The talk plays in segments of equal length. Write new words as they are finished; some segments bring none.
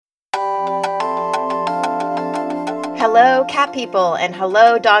Hello, cat people, and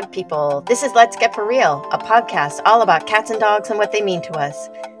hello, dog people. This is Let's Get For Real, a podcast all about cats and dogs and what they mean to us.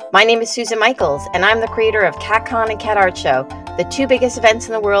 My name is Susan Michaels, and I'm the creator of CatCon and Cat Art Show, the two biggest events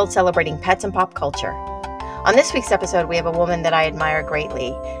in the world celebrating pets and pop culture. On this week's episode, we have a woman that I admire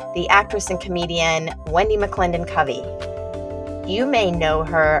greatly, the actress and comedian Wendi McLendon-Covey. You may know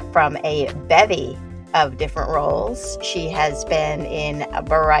her from a bevy of different roles. She has been in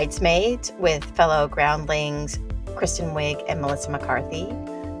Bridesmaids with fellow groundlings Kristen Wiig and Melissa McCarthy.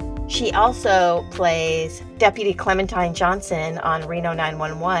 She also plays Deputy Clementine Johnson on Reno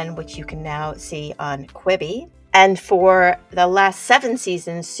 911, which you can now see on Quibi. And for the last 7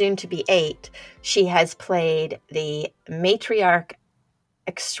 seasons, soon to be 8, she has played the matriarch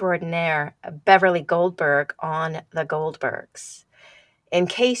extraordinaire Beverly Goldberg on The Goldbergs. In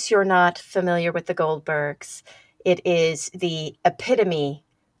case you're not familiar with The Goldbergs, it is the epitome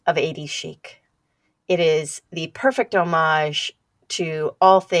of 80s chic. It is the perfect homage to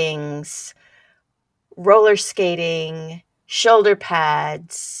all things roller skating, shoulder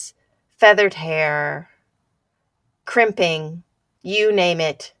pads, feathered hair, crimping, you name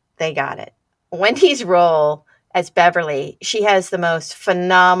it, they got it. Wendi's role as Beverly, she has the most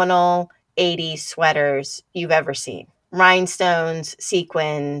phenomenal 80s sweaters you've ever seen. Rhinestones,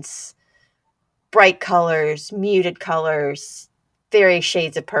 sequins, bright colors, muted colors, various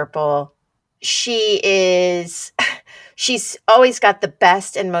shades of purple. She's always got the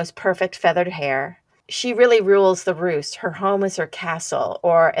best and most perfect feathered hair. She really rules the roost. Her home is her castle,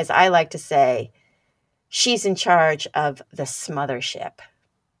 or as I like to say, she's in charge of the smothership.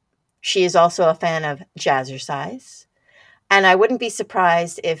 She is also a fan of jazzercise, and I wouldn't be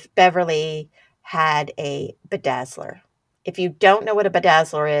surprised if Beverly had a bedazzler. If you don't know what a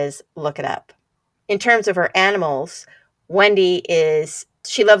bedazzler is, look it up. In terms of her animals, Wendi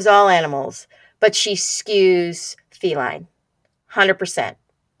she loves all animals, but she skews feline, 100%.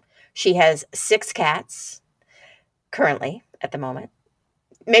 She has 6 cats currently at the moment.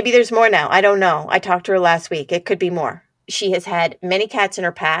 Maybe there's more now. I don't know. I talked to her last week. It could be more. She has had many cats in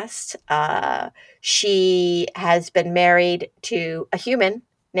her past. She has been married to a human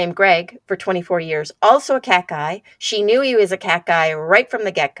named Greg for 24 years, also a cat guy. She knew he was a cat guy right from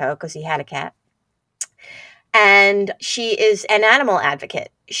the get-go because he had a cat. And she is an animal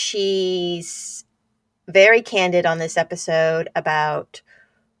advocate. She's very candid on this episode about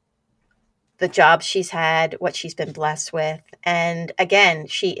the jobs she's had, what she's been blessed with. And again,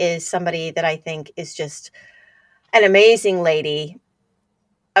 she is somebody that I think is just an amazing lady,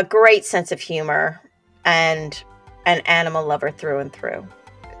 a great sense of humor, and an animal lover through and through.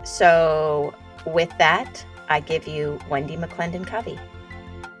 So with that, I give you Wendi McLendon-Covey.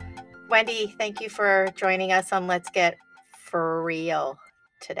 Wendi, thank you for joining us on Let's Get For Real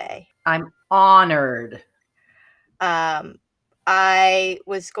today. I'm honored. I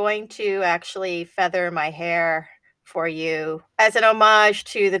was going to actually feather my hair for you as an homage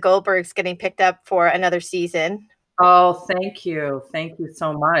to the Goldbergs getting picked up for another season. Oh, thank you. Thank you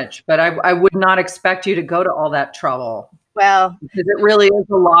so much. But I would not expect you to go to all that trouble. Well, because it really is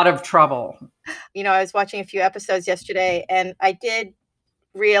a lot of trouble. You know, I was watching a few episodes yesterday, and I did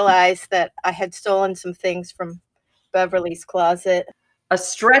realize that I had stolen some things from Beverly's closet. A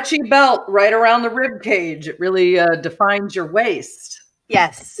stretchy belt right around the rib cage. It really defines your waist.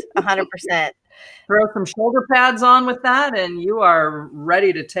 Yes, 100%. Throw some shoulder pads on with that, and you are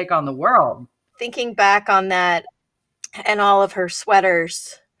ready to take on the world. Thinking back on that and all of her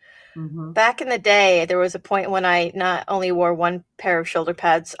sweaters, back in the day, there was a point when I not only wore 1 pair of shoulder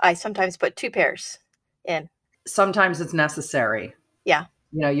pads, I sometimes put 2 pairs in. Sometimes it's necessary. Yeah.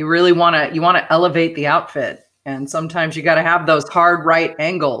 You know, you really want to elevate the outfit. And sometimes you got to have those hard right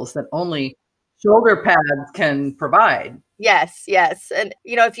angles that only shoulder pads can provide. Yes, yes. And,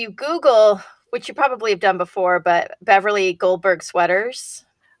 you know, if you Google, which you probably have done before, but Beverly Goldberg sweaters.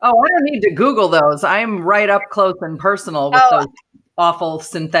 Oh, I don't need to Google those. I'm right up close and personal with those awful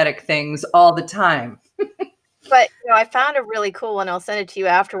synthetic things all the time. But, you know, I found a really cool one. I'll send it to you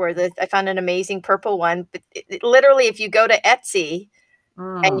afterwards. I found an amazing purple one. But literally, if you go to Etsy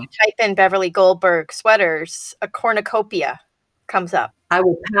and you type in Beverly Goldberg sweaters, a cornucopia comes up. I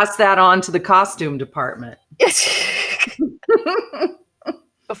will pass that on to the costume department. Yes.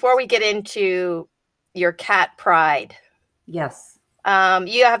 Before we get into your cat pride. Yes.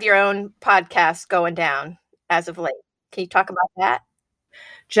 You have your own podcast going down as of late. Can you talk about that?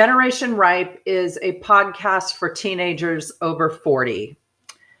 Generation Ripe is a podcast for teenagers over 40.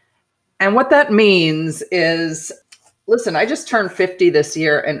 And what that means is, listen, I just turned 50 this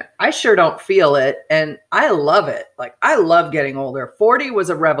year and I sure don't feel it. And I love it. Like, I love getting older. 40 was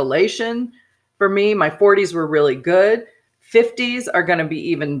a revelation for me. My 40s were really good. 50s are going to be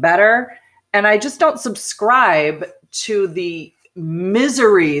even better. And I just don't subscribe to the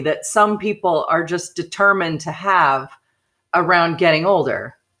misery that some people are just determined to have around getting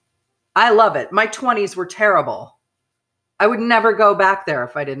older. I love it. My 20s were terrible. I would never go back there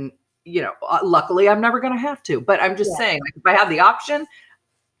if I didn't, luckily I'm never going to have to, but I'm just saying, like, if I had the option,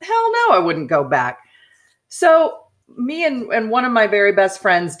 hell no, I wouldn't go back. So me and one of my very best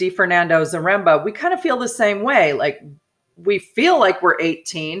friends, Di Fernando Zaremba, we kind of feel the same way. Like, we feel like we're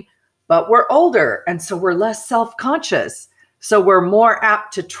 18, but we're older. And so we're less self-conscious. So we're more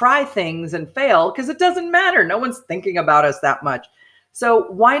apt to try things and fail because it doesn't matter. No one's thinking about us that much.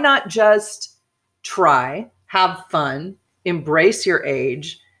 So why not just try, have fun, embrace your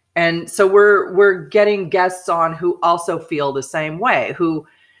age? And so we're getting guests on who also feel the same way, who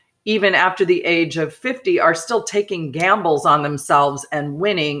even after the age of 50 are still taking gambles on themselves and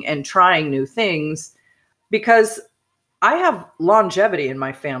winning and trying new things, because I have longevity in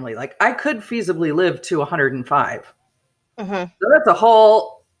my family. Like, I could feasibly live to 105. So that's a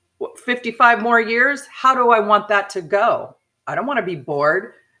whole 55 more years. How do I want that to go? I don't want to be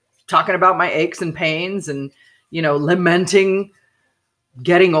bored talking about my aches and pains and, lamenting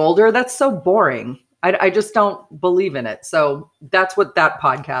getting older. That's so boring. I just don't believe in it. So that's what that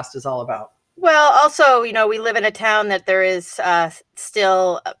podcast is all about. Well, also, we live in a town that there is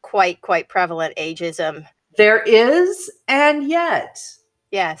still quite prevalent ageism. There is, and yet.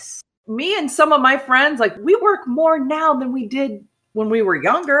 Yes. Me and some of my friends, like, we work more now than we did when we were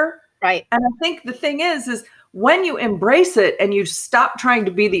younger. Right. And I think the thing is when you embrace it and you stop trying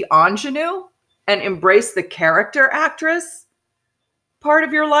to be the ingenue and embrace the character actress part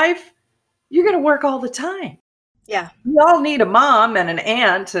of your life, you're going to work all the time. Yeah. We all need a mom and an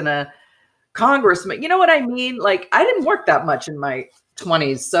aunt and a congressman. You know what I mean? Like, I didn't work that much in my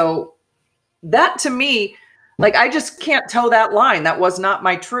 20s. So that, to me, like, I just can't toe that line. That was not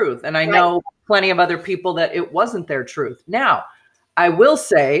my truth. And I know plenty of other people that it wasn't their truth. Now, I will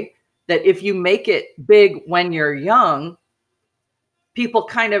say that if you make it big when you're young, people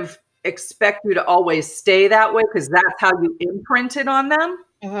kind of expect you to always stay that way because that's how you imprint it on them.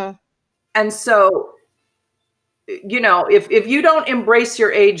 Mm-hmm. And so, if you don't embrace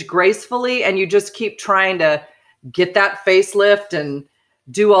your age gracefully and you just keep trying to get that facelift and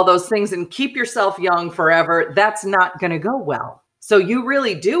do all those things and keep yourself young forever, that's not going to go well. So you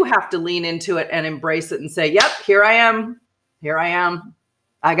really do have to lean into it and embrace it and say, yep, here I am.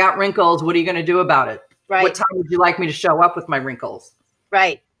 I got wrinkles. What are you going to do about it? Right. What time would you like me to show up with my wrinkles?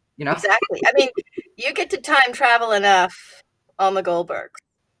 Right. Exactly. I mean, you get to time travel enough on the Goldbergs.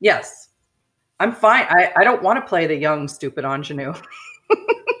 Yes. I'm fine. I don't want to play the young, stupid ingenue.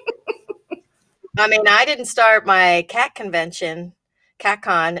 I mean, I didn't start my cat convention,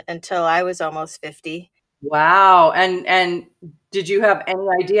 CatCon, until I was almost 50. Wow. And did you have any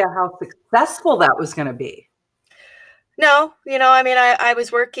idea how successful that was going to be? No, I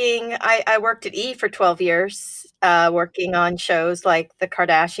was working, I worked at E! for 12 years, working on shows like The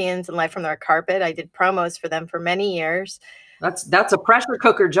Kardashians and Life from the Red Carpet. I did promos for them for many years. That's a pressure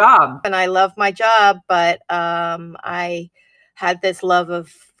cooker job. And I love my job, but I had this love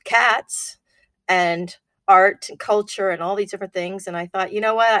of cats and art and culture and all these different things. And I thought, you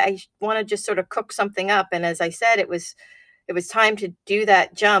know what, I want to just sort of cook something up. And as I said, it was time to do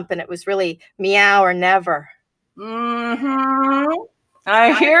that jump. And it was really meow or never. Mm-hmm.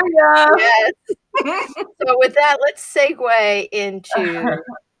 I hear you. Yes. So with that, let's segue into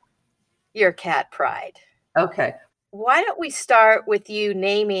your cat pride. Okay. Why don't we start with you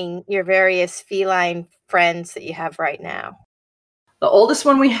naming your various feline friends that you have right now? The oldest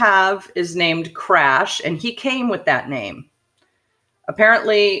one we have is named Crash, and he came with that name.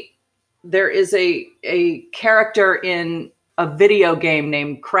 Apparently, there is a character in a video game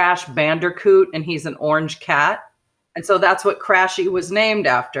named Crash Bandicoot, and he's an orange cat. And so that's what Crashy was named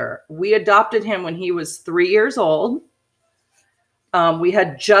after. We adopted him when he was 3 years old. We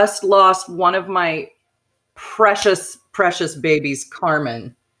had just lost one of my precious babies,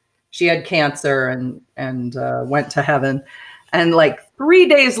 Carmen. She had cancer and went to heaven. And like 3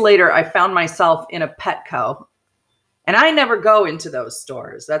 days later, I found myself in a Petco. And I never go into those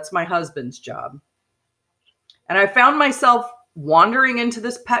stores. That's my husband's job. And I found myself wandering into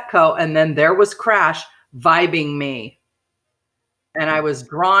this Petco, and then there was Crash vibing me. And I was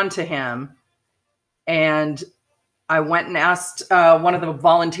drawn to him. And I went and asked one of the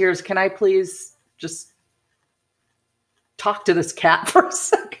volunteers, can I please just talk to this cat for a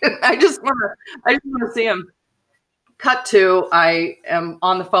second? I just want to see him. Cut to, I am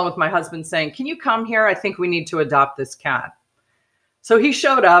on the phone with my husband saying, can you come here? I think we need to adopt this cat. So he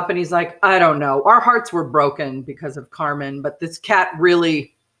showed up and he's like, I don't know. Our hearts were broken because of Carmen, but this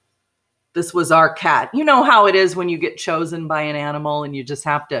was our cat. You know how it is when you get chosen by an animal and you just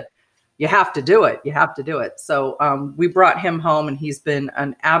have to do it. You have to do it. So we brought him home and he's been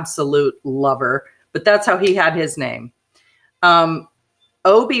an absolute lover, but that's how he had his name.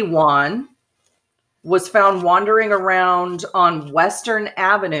 Obi-Wan was found wandering around on Western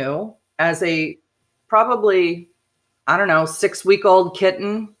Avenue as a probably, I don't know, 6-week-old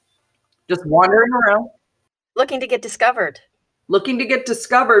kitten, just wandering around. Looking to get discovered,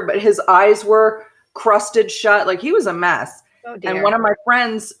 but his eyes were crusted shut. Like he was a mess. Oh, dear. And one of my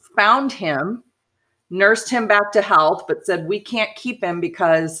friends found him, nursed him back to health, but said, we can't keep him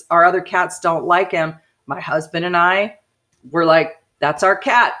because our other cats don't like him. My husband and I were like, that's our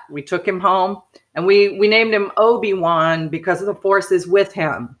cat. We took him home and we named him Obi-Wan because the Force is with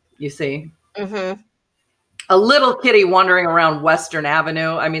him, you see. Mm-hmm. A little kitty wandering around Western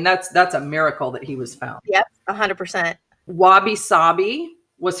Avenue. I mean, that's a miracle that he was found. Yep, 100%. Wabi Sabi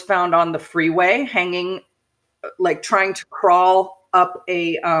was found on the freeway hanging, like trying to crawl up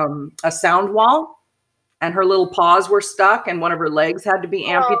a sound wall, and her little paws were stuck and one of her legs had to be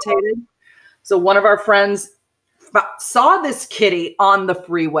amputated. So one of our friends saw this kitty on the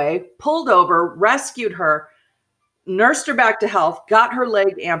freeway, pulled over, rescued her, nursed her back to health, got her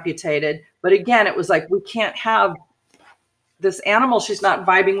leg amputated. But again, it was like, we can't have this animal. She's not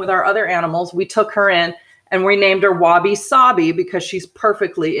vibing with our other animals. We took her in and we named her Wabi Sabi because she's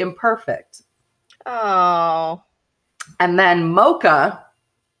perfectly imperfect. Oh. And then Mocha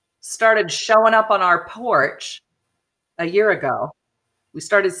started showing up on our porch a year ago. We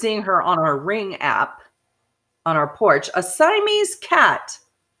started seeing her on our Ring app on our porch, a Siamese cat.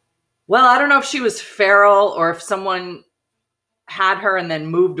 Well, I don't know if she was feral or if someone had her and then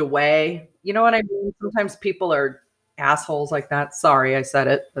moved away. You know what I mean? Sometimes people are assholes like that. Sorry, I said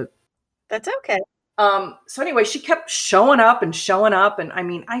it, but that's okay. So anyway, she kept showing up. And I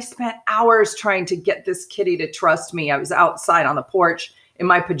mean, I spent hours trying to get this kitty to trust me. I was outside on the porch in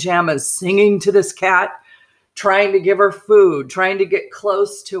my pajamas, singing to this cat, trying to give her food, trying to get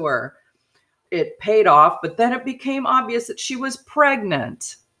close to her. It paid off, but then it became obvious that she was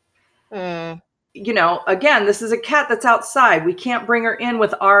pregnant. You know, again, this is a cat that's outside. We can't bring her in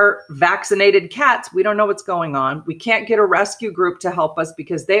with our vaccinated cats. We don't know what's going on. We can't get a rescue group to help us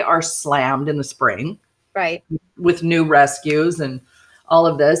because they are slammed in the spring. Right. With new rescues and all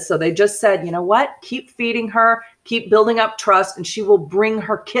of this. So they just said, you know what? Keep feeding her, keep building up trust, and she will bring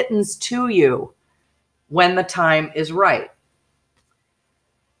her kittens to you when the time is right.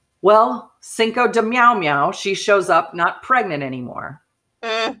 Well, Cinco de Meow Meow, she shows up not pregnant anymore.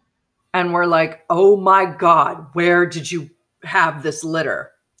 And we're like, oh my God, where did you have this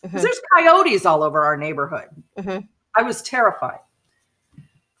litter? Because there's coyotes all over our neighborhood. I was terrified.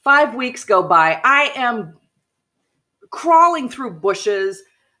 5 weeks go by. I am crawling through bushes,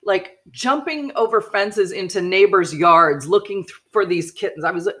 like jumping over fences into neighbors' yards, looking for these kittens.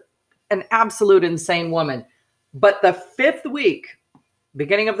 I was an absolute insane woman. But the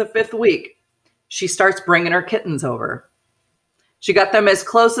beginning of the fifth week, she starts bringing her kittens over. She got them as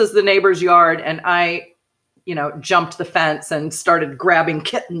close as the neighbor's yard, and I, jumped the fence and started grabbing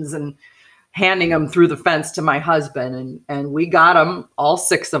kittens and handing them through the fence to my husband, and we got them, all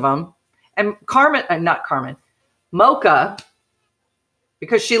 6 of them. And Mocha,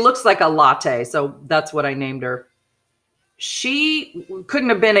 because she looks like a latte, so that's what I named her. She couldn't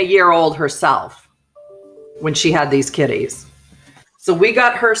have been a year old herself when she had these kitties. So we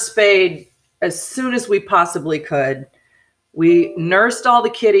got her spayed as soon as we possibly could. We nursed all the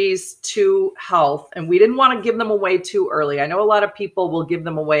kitties to health, and we didn't want to give them away too early. I know a lot of people will give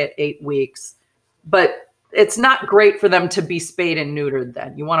them away at 8 weeks, but it's not great for them to be spayed and neutered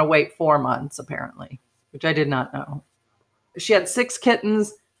then. You want to wait 4 months, apparently, which I did not know. She had 6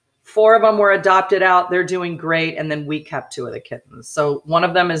 kittens. 4 of them were adopted out. They're doing great. And then we kept 2 of the kittens. So one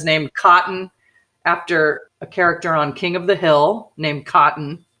of them is named Cotton after a character on King of the Hill named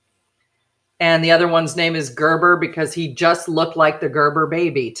Cotton. And the other one's name is Gerber because he just looked like the Gerber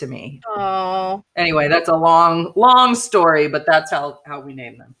baby to me. Oh. Anyway, that's a long, long story, but that's how we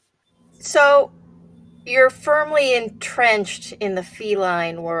named them. So you're firmly entrenched in the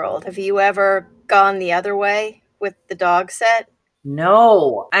feline world. Have you ever gone the other way with the dog set?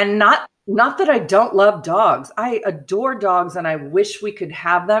 No, and not that I don't love dogs. I adore dogs and I wish we could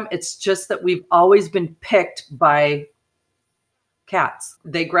have them. It's just that we've always been picked by cats.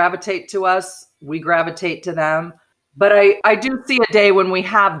 They gravitate to us. We gravitate to them. But I do see a day when we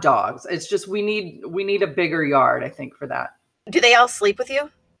have dogs. It's just we need a bigger yard, I think, for that. Do they all sleep with you?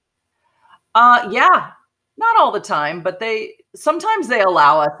 Yeah. Not all the time, but they Sometimes they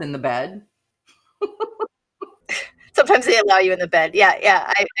allow us in the bed. Sometimes they allow you in the bed. Yeah,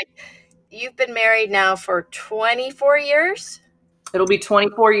 yeah. You've been married now for 24 years? It'll be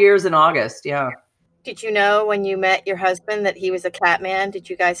 24 years in August. Yeah. Did you know when you met your husband that he was a cat man? Did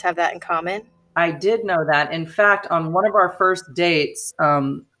you guys have that in common? I did know that. In fact, on one of our first dates,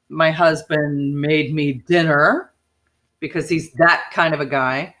 my husband made me dinner because he's that kind of a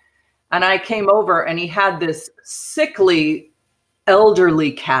guy. And I came over and he had this sickly,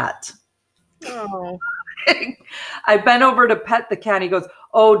 elderly cat. Oh. I bent over to pet the cat. He goes,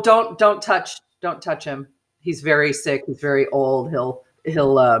 "Oh, don't touch him. He's very sick. He's very old. He'll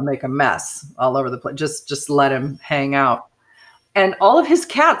make a mess all over the place. Just let him hang out." And all of his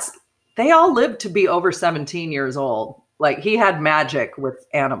cats, they all lived to be over 17 years old. Like, he had magic with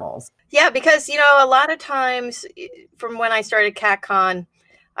animals. Yeah, because, a lot of times from when I started CatCon,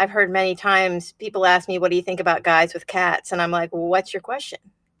 I've heard many times people ask me, what do you think about guys with cats? And I'm like, well, what's your question?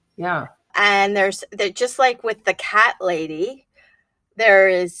 Yeah. And they're just like with the cat lady, there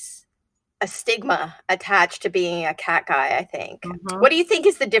is a stigma attached to being a cat guy, I think. Mhm. What do you think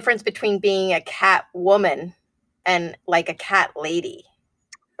is the difference between being a cat woman and like a cat lady?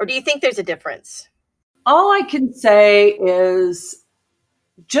 Or do you think there's a difference? All I can say is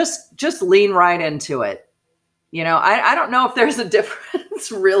just lean right into it. I don't know if there's a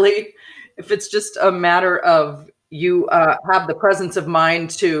difference really, if it's just a matter of you have the presence of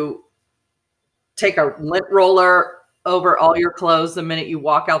mind to take a lint roller over all your clothes the minute you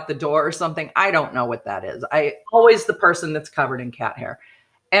walk out the door or something. I don't know what that is. I always the person that's covered in cat hair.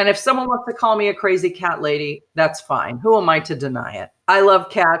 And if someone wants to call me a crazy cat lady, that's fine. Who am I to deny it? I love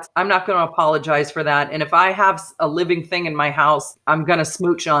cats. I'm not going to apologize for that. And if I have a living thing in my house, I'm going to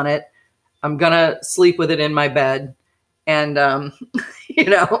smooch on it. I'm going to sleep with it in my bed. And, I'm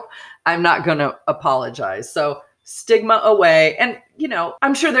not going to apologize. So stigma away. And,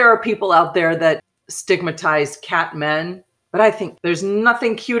 I'm sure there are people out there that stigmatize cat men, but I think there's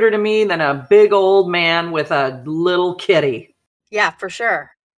nothing cuter to me than a big old man with a little kitty. Yeah, for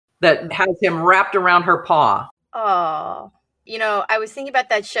sure. That has him wrapped around her paw. Oh, I was thinking about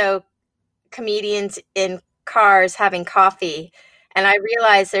that show, Comedians in Cars Having Coffee, and I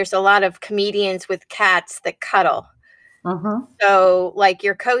realized there's a lot of comedians with cats that cuddle. Mm-hmm. So, like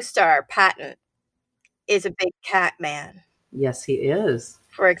your co-star, Patton, is a big cat man. Yes, he is.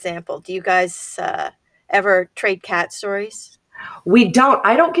 For example, do you guys ever trade cat stories? We don't.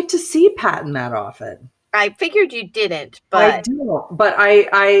 I don't get to see Patton that often. I figured you didn't, but I do. But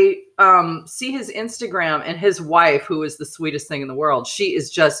I see his Instagram, and his wife, who is the sweetest thing in the world, she is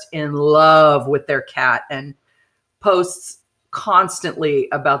just in love with their cat and posts constantly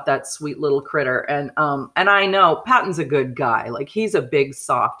about that sweet little critter. And I know Patton's a good guy. Like, he's a big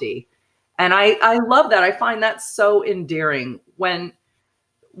softie. And I love that. I find that so endearing when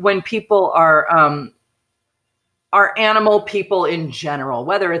people are animal people in general,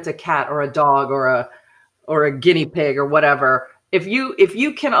 whether it's a cat or a dog or a guinea pig or whatever. If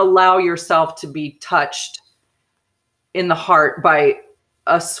you can allow yourself to be touched in the heart by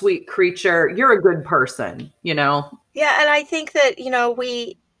a sweet creature, you're a good person, Yeah, and I think that,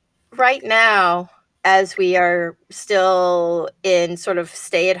 we right now, as we are still in sort of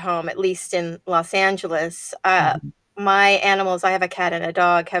stay at home, at least in Los Angeles, my animals, I have a cat and a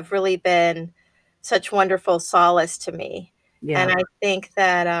dog, have really been such wonderful solace to me. Yeah. And I think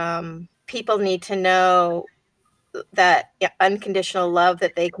that people need to know that unconditional love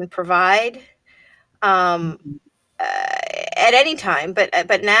that they can provide at any time.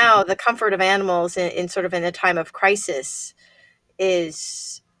 But now the comfort of animals in sort of in a time of crisis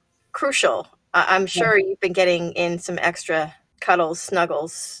is crucial. I'm sure you've been getting in some extra cuddles,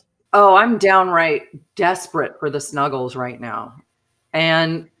 snuggles. Oh, I'm downright desperate for the snuggles right now.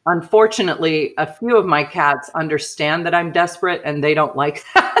 And unfortunately, a few of my cats understand that I'm desperate and they don't like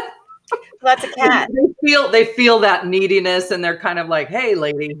that. Well, that's a cat. They feel that neediness and they're kind of like, "Hey,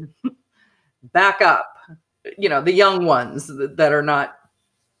 lady, back up." The young ones that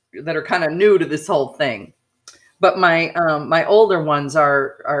are kind of new to this whole thing. But my older ones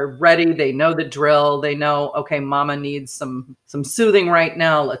are ready. They know the drill. They know, okay, mama needs some soothing right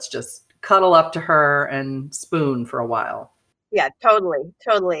now. Let's just cuddle up to her and spoon for a while. Yeah, totally.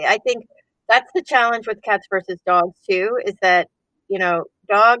 Totally. I think that's the challenge with cats versus dogs too, is that,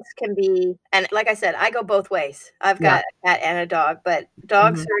 dogs can be, and like I said, I go both ways. I've got a cat and a dog, but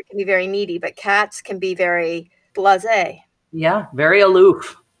dogs can be very needy, but cats can be very blasé. Yeah, very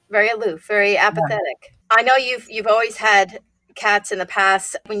aloof. Very aloof, very apathetic. Yeah. I know you've always had cats in the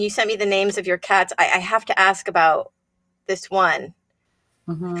past. When you sent me the names of your cats, I have to ask about this one.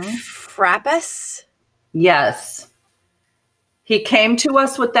 Frappus? Yes. He came to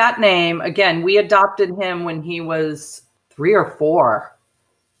us with that name. Again, we adopted him when he was 3 or 4.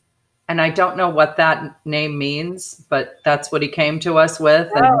 And I don't know what that name means, but that's what he came to us with.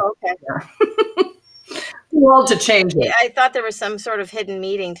 And Oh, okay. too old to change it. I thought there was some sort of hidden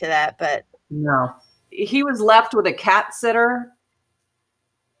meaning to that, but No. He was left with a cat sitter.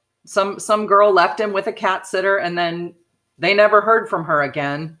 Some girl left him with a cat sitter, and then they never heard from her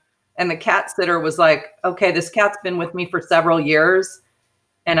again. And the cat sitter was like, okay, this cat's been with me for several years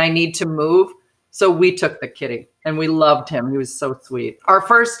and I need to move. So we took the kitty and we loved him. He was so sweet. Our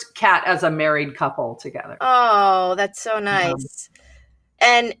first cat as a married couple together. oh, that's so nice.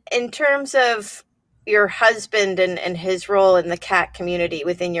 And in terms of your husband and his role in the cat community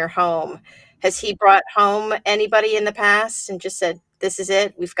within your home, has he brought home anybody in the past and just said, this is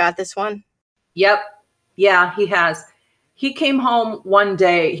it, we've got this one? Yep. Yeah, he has. He came home one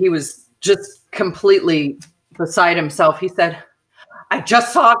day. He was just completely beside himself. He said, I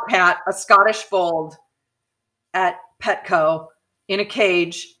just saw a cat, a Scottish fold at Petco in a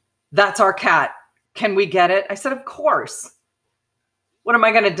cage. That's our cat. Can we get it? I said, of course. What am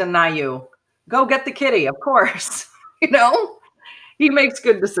I going to deny you? Go get the kitty, of course. You know, he makes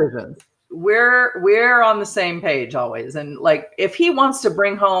good decisions. We're on the same page always. And like, if he wants to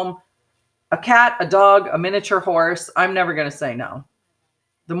bring home a cat, a dog, a miniature horse, I'm never going to say no.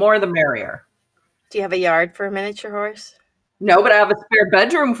 The more, the merrier. Do you have a yard for a miniature horse? No, but I have a spare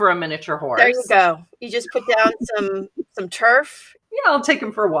bedroom for a miniature horse. There you go. You just put down some turf. Yeah, I'll take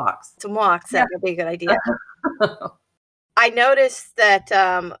him for walks. Some walks. That would be a good idea. I noticed that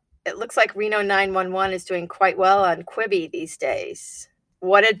it looks like Reno 911 is doing quite well on Quibi these days.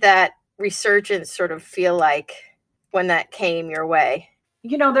 What did that resurgence sort of feel like when that came your way?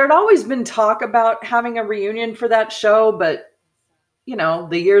 You know, there'd always been talk about having a reunion for that show, but, you know,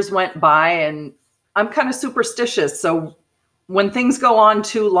 the years went by and I'm kind of superstitious. So when things go on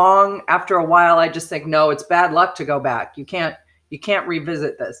too long, after a while, I just think, no, it's bad luck to go back. You can't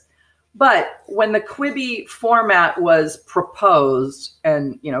revisit this. But when the Quibi format was proposed,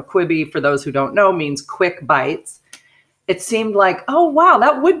 and, you know, Quibi, for those who don't know, means quick bites, it seemed like, oh, wow,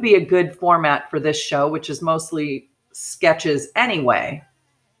 that would be a good format for this show, which is mostly sketches anyway.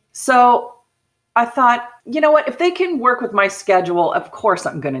 So I thought, you know what, if they can work with my schedule, of course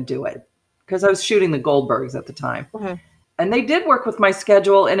I'm going to do it, because I was shooting the Goldbergs at the time. Mm-hmm. And they did work with my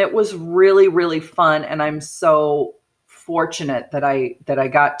schedule, and it was really, really fun. And I'm so fortunate that I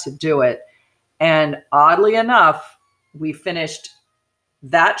got to do it. And oddly enough, we finished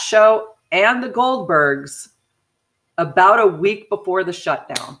that show and the Goldbergs about a week before the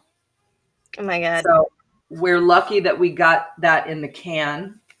shutdown. Oh my God. So we're lucky that we got that in the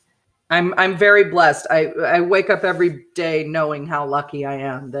can. I'm very blessed. I wake up every day knowing how lucky I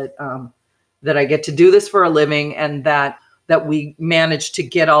am that I get to do this for a living, and that we managed to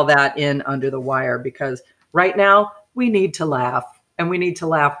get all that in under the wire, because right now we need to laugh, and we need to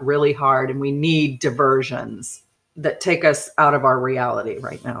laugh really hard, and we need diversions that take us out of our reality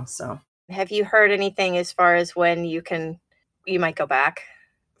right now. So have you heard anything as far as when you might go back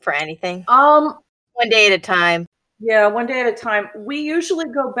for anything? 1 day at a time. Yeah, 1 day at a time. We usually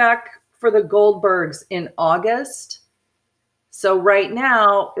go back for the Goldbergs in August. So right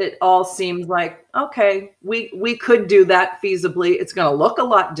now it all seems like, okay, we could do that feasibly. It's going to look a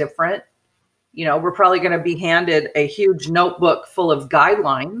lot different. You know, we're probably going to be handed a huge notebook full of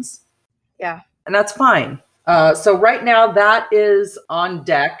guidelines. Yeah. And that's fine. So right now that is on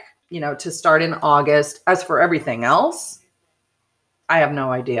deck, you know, to start in August. As for everything else, I have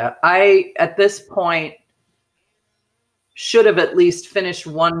no idea. At this point, should have at least finished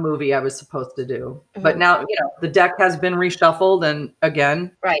one movie I was supposed to do. Mm-hmm. But now, you know, the deck has been reshuffled. And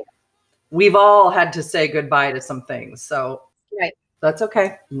again, right, we've all had to say goodbye to some things. So right, that's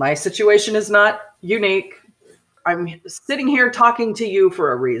okay. My situation is not unique. I'm sitting here talking to you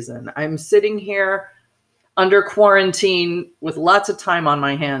for a reason. I'm sitting here under quarantine with lots of time on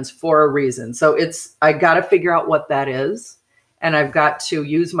my hands for a reason. So I got to figure out what that is. And I've got to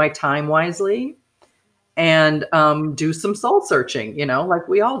use my time wisely and do some soul searching, you know, like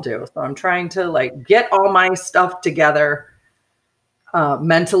we all do. So I'm trying to like get all my stuff together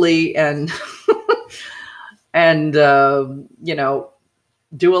mentally and, and you know,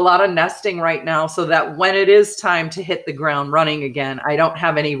 do a lot of nesting right now so that when it is time to hit the ground running again, I don't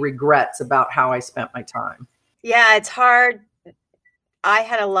have any regrets about how I spent my time. Yeah, it's hard. I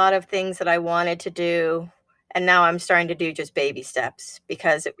had a lot of things that I wanted to do, and now I'm starting to do just baby steps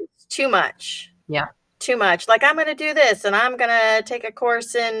because it was too much. Yeah. Too much. Like, I'm going to do this, and I'm going to take a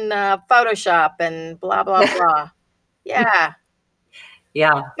course in Photoshop and blah, blah, blah. Yeah.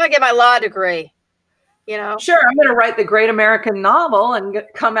 Yeah. I'm going to get my law degree. you know? Sure, I'm going to write the great American novel and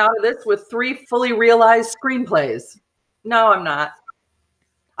come out of this with 3 fully realized screenplays. No, I'm not.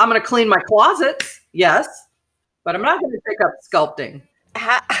 I'm going to clean my closets, yes, but I'm not going to take up sculpting.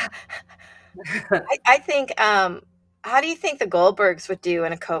 I think, how do you think the Goldbergs would do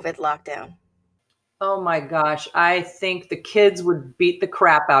in a COVID lockdown? Oh my gosh, I think the kids would beat the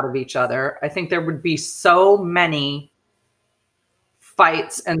crap out of each other. I think there would be so many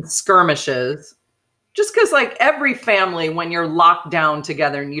fights and skirmishes. Just because, like, every family, when you're locked down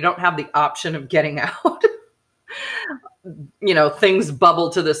together and you don't have the option of getting out, things bubble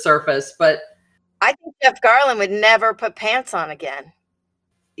to the surface. But I think Jeff Garlin would never put pants on again.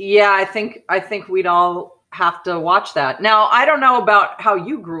 yeah, I think we'd all have to watch that. Now, I don't know about how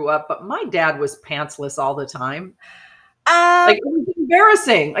you grew up, but my dad was pantsless all the time. Like, it was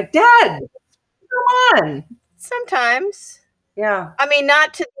embarrassing. Like, Dad, come on. Sometimes. Yeah. I mean,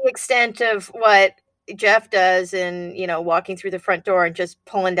 not to the extent of what Jeff does and, walking through the front door and just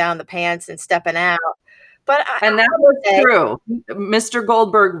pulling down the pants and stepping out. But and that was true. Mr.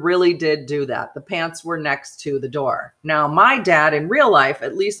 Goldberg really did do that. The pants were next to the door. Now, my dad in real life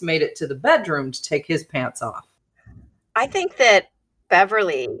at least made it to the bedroom to take his pants off. I think that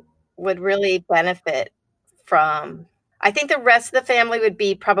Beverly would really benefit from, I think the rest of the family would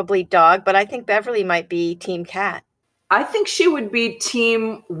be probably dog, but I think Beverly might be team cat. I think she would be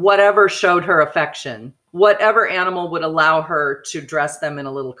team whatever showed her affection. Whatever animal would allow her to dress them in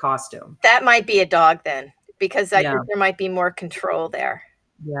a little costume. That might be a dog then, because I think there might be more control there.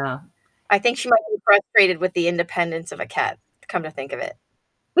 Yeah. I think she might be frustrated with the independence of a cat, come to think of it.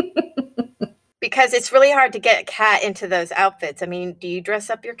 Because it's really hard to get a cat into those outfits. I mean, do you dress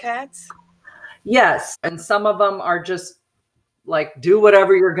up your cats? Yes. And some of them are just like, do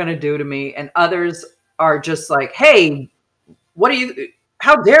whatever you're going to do to me. And others are just like, hey,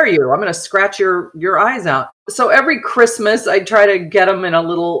 how dare you? I'm going to scratch your eyes out. So every Christmas, I try to get them in a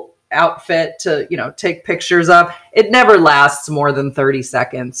little outfit to, take pictures of. It never lasts more than 30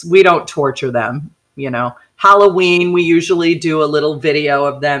 seconds. We don't torture them, Halloween, we usually do a little video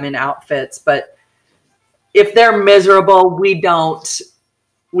of them in outfits, but if they're miserable, we don't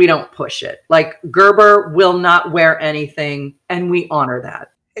push it. Like, Gerber will not wear anything, and we honor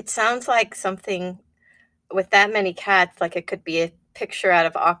that. It sounds like something with that many cats, like it could be a picture out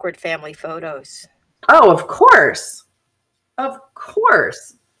of Awkward Family Photos. Oh, of course. Of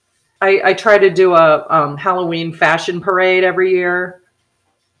course. I try to do a Halloween fashion parade every year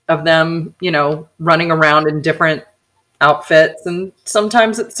of them, running around in different outfits. And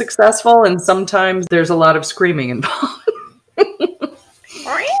sometimes it's successful and sometimes there's a lot of screaming involved.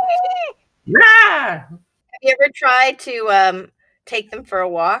 Have you ever tried to take them for a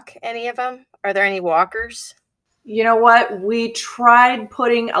walk, any of them? Are there any walkers? You know what? We tried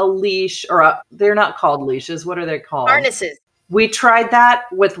putting a leash, they're not called leashes. What are they called? Harnesses. We tried that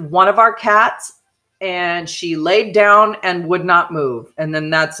with one of our cats, and she laid down and would not move. And then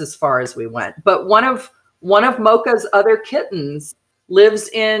that's as far as we went. But one of Mocha's other kittens lives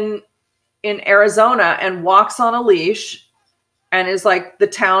in Arizona and walks on a leash and is like the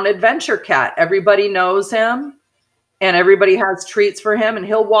town adventure cat. Everybody knows him and everybody has treats for him, and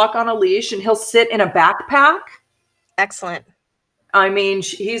he'll walk on a leash and he'll sit in a backpack. Excellent. I mean,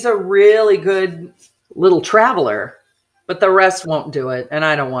 he's a really good little traveler, but the rest won't do it, and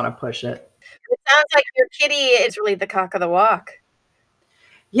I don't want to push it. It sounds like your kitty is really the cock of the walk.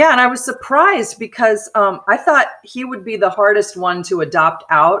 Yeah, and I was surprised because I thought he would be the hardest one to adopt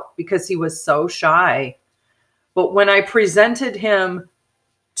out because he was so shy. But when I presented him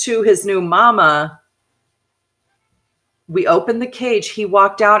to his new mama, we opened the cage. He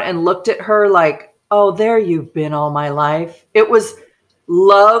walked out and looked at her like, oh, there you've been all my life. It was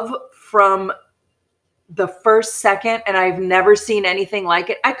love from the first second, and I've never seen anything like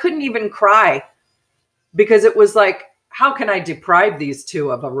it. I couldn't even cry because it was like, how can I deprive these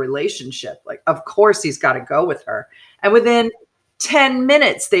two of a relationship? Like, of course he's got to go with her. And within 10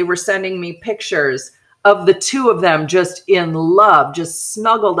 minutes, they were sending me pictures of the two of them just in love, just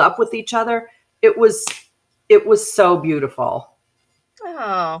snuggled up with each other. It was so beautiful.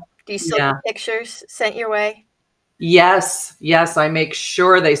 Oh, do you still get pictures sent your way? Yes. I make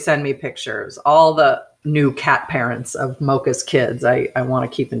sure they send me pictures. All the new cat parents of Mocha's kids, I want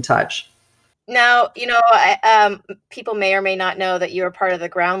to keep in touch. Now, people may or may not know that you were part of the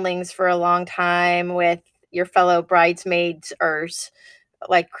Groundlings for a long time with your fellow bridesmaids,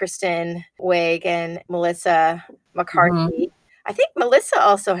 like Kristen Wiig and Melissa McCarthy. Mm-hmm. I think Melissa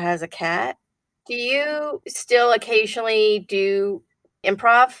also has a cat. Do you still occasionally do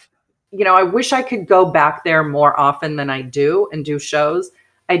improv? I wish I could go back there more often than I do and do shows.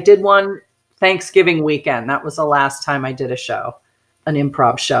 I did one Thanksgiving weekend. That was the last time I did a show, an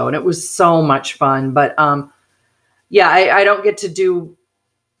improv show, and it was so much fun. But yeah, I don't get to do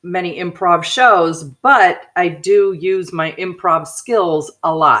many improv shows, but I do use my improv skills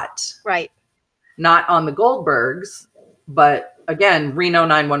a lot. Right. Not on the Goldbergs, but again, Reno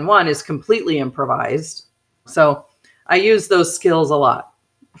 911 is completely improvised. So I use those skills a lot.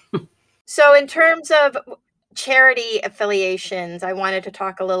 So in terms of charity affiliations, I wanted to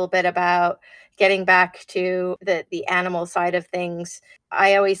talk a little bit about getting back to the animal side of things.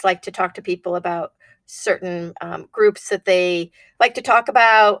 I always like to talk to people about certain groups that they like to talk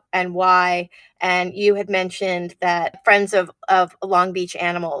about and why. And you had mentioned that Friends of Long Beach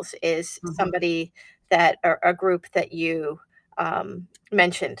Animals is somebody that, or a group that you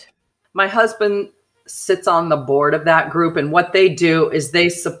mentioned. My husband sits on the board of that group, and what they do is they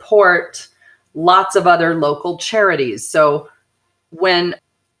support lots of other local charities. So when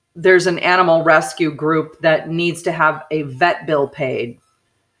there's an animal rescue group that needs to have a vet bill paid,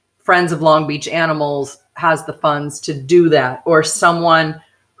 Friends of Long Beach Animals has the funds to do that. Or someone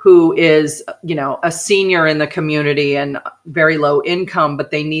who is, a senior in the community and very low income,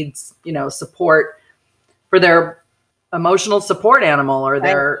 but they need, support for their emotional support animal or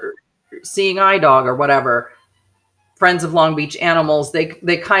their seeing eye dog or whatever. Friends of Long Beach Animals, they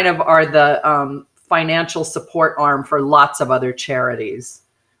kind of are the financial support arm for lots of other charities,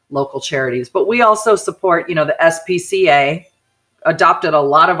 local charities. But we also support, the SPCA, adopted a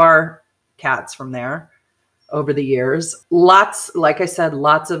lot of our cats from there over the years. Lots, like I said,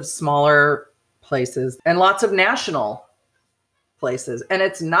 lots of smaller places and lots of national places. And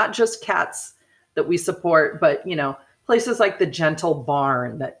it's not just cats that we support, but, places like the Gentle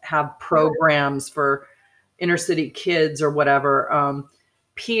Barn that have programs for inner city kids or whatever.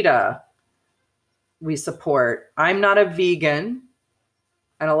 PETA, we support. I'm not a vegan.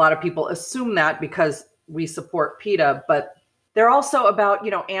 And a lot of people assume that because we support PETA, but they're also about,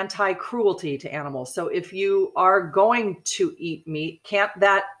 anti-cruelty to animals. So if you are going to eat meat, can't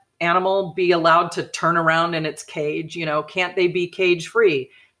that animal be allowed to turn around in its cage? Can't they be cage free?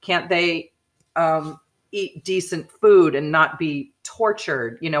 Can't they eat decent food and not be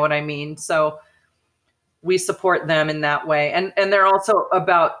tortured? You know what I mean? So we support them in that way. And they're also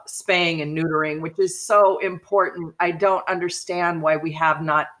about spaying and neutering, which is so important. I don't understand why we have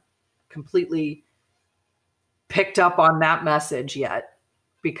not completely picked up on that message yet,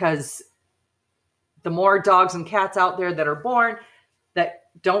 because the more dogs and cats out there that are born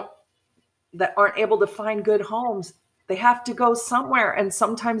that aren't able to find good homes, they have to go somewhere, and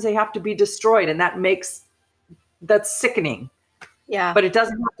sometimes they have to be destroyed, and that's sickening. Yeah. But it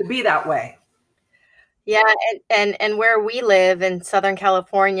doesn't have to be that way. Yeah, and where we live in Southern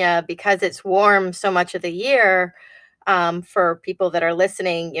California, because it's warm so much of the year, for people that are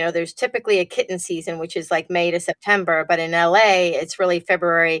listening, there's typically a kitten season, which is like May to September, but in LA, it's really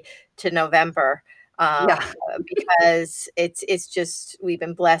February to November. Because it's just, we've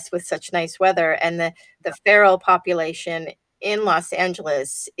been blessed with such nice weather, and the feral population in Los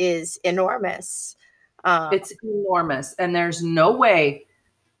Angeles is enormous. It's enormous, and there's no way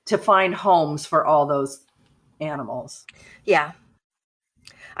to find homes for all those animals. Yeah.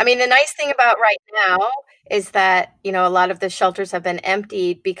 I mean, the nice thing about right now is that, a lot of the shelters have been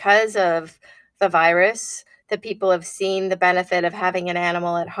emptied because of the virus, that people have seen the benefit of having an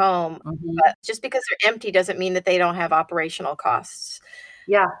animal at home. But just because they're empty doesn't mean that they don't have operational costs.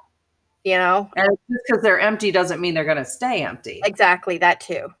 Yeah. And just because they're empty doesn't mean they're going to stay empty. Exactly. That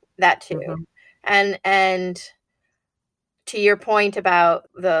too. And to your point about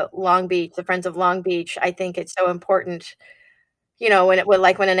the Friends of Long Beach, I think it's so important,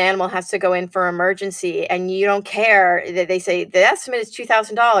 when an animal has to go in for emergency and you don't care, that they say the estimate is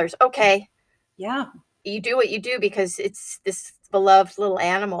 $2,000. Okay. Yeah. You do what you do because it's this beloved little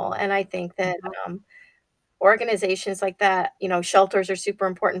animal. And I think that organizations like that, shelters are super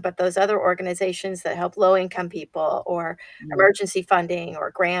important, but those other organizations that help low income people or emergency funding or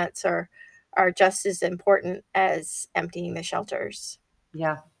grants are just as important as emptying the shelters.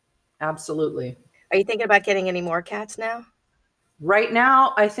 Yeah, absolutely. Are you thinking about getting any more cats now? Right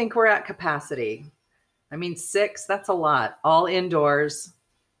now, I think we're at capacity. I mean, 6, that's a lot, all indoors.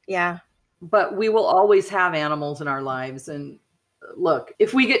 Yeah. But we will always have animals in our lives. And look,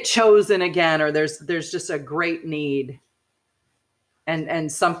 if we get chosen again, or there's just a great need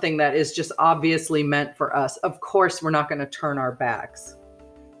and something that is just obviously meant for us, of course, we're not going to turn our backs.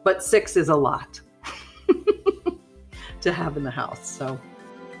 But 6 is a lot to have in the house. So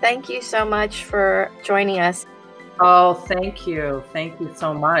thank you so much for joining us. Oh, thank you. Thank you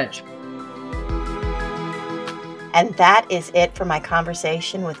so much. And that is it for my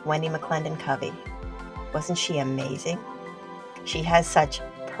conversation with Wendy McClendon Covey. Wasn't she amazing? She has such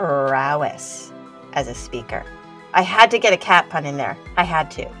prowess as a speaker. I had to get a cat pun in there. I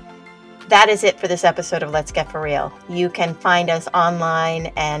had to. That is it for this episode of Let's Get For Real. You can find us online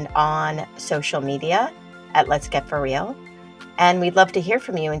and on social media at Let's Get For Real. And we'd love to hear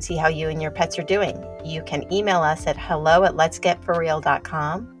from you and see how you and your pets are doing. You can email us at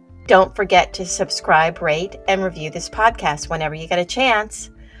hello@letsgetforreal.com. Don't forget to subscribe, rate, and review this podcast whenever you get a chance.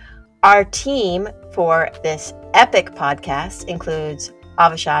 Our team for this epic podcast includes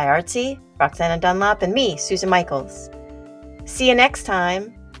Avishai Artsy, Roxana Dunlop, and me, Susan Michaels. See you next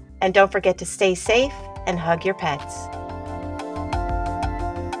time, and don't forget to stay safe and hug your pets.